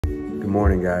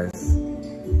morning, guys.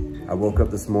 I woke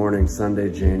up this morning,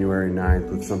 Sunday, January 9th,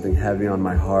 with something heavy on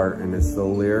my heart, and it's the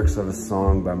lyrics of a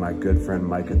song by my good friend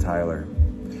Micah Tyler.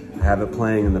 I have it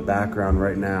playing in the background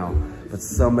right now, but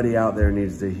somebody out there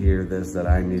needs to hear this that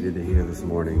I needed to hear this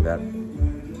morning,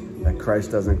 that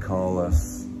Christ doesn't call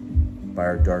us by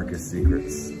our darkest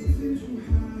secrets.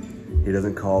 He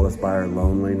doesn't call us by our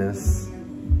loneliness,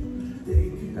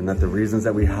 and that the reasons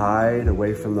that we hide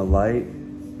away from the light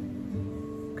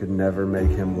could never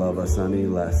make him love us any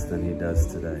less than he does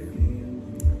today.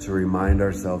 To remind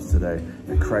ourselves today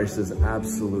that Christ is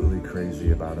absolutely crazy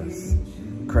about us.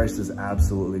 Christ is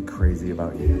absolutely crazy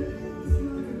about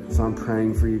you. So I'm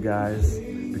praying for you guys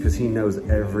because he knows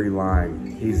every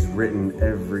line. He's written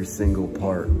every single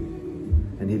part.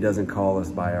 And he doesn't call us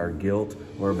by our guilt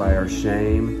or by our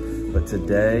shame, but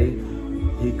today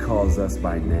he calls us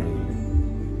by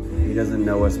name. He doesn't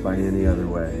know us by any other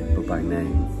way, but by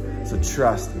name. So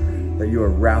trust that you are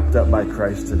wrapped up by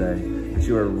Christ today, that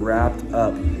you are wrapped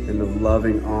up in the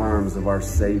loving arms of our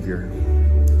Savior.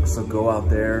 So go out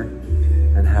there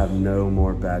and have no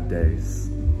more bad days.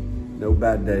 No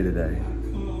bad day today.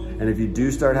 And if you do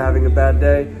start having a bad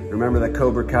day, remember that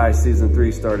Cobra Kai season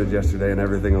 3 started yesterday and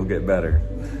everything will get better.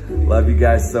 Love you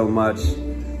guys so much.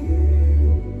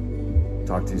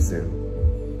 Talk to you soon.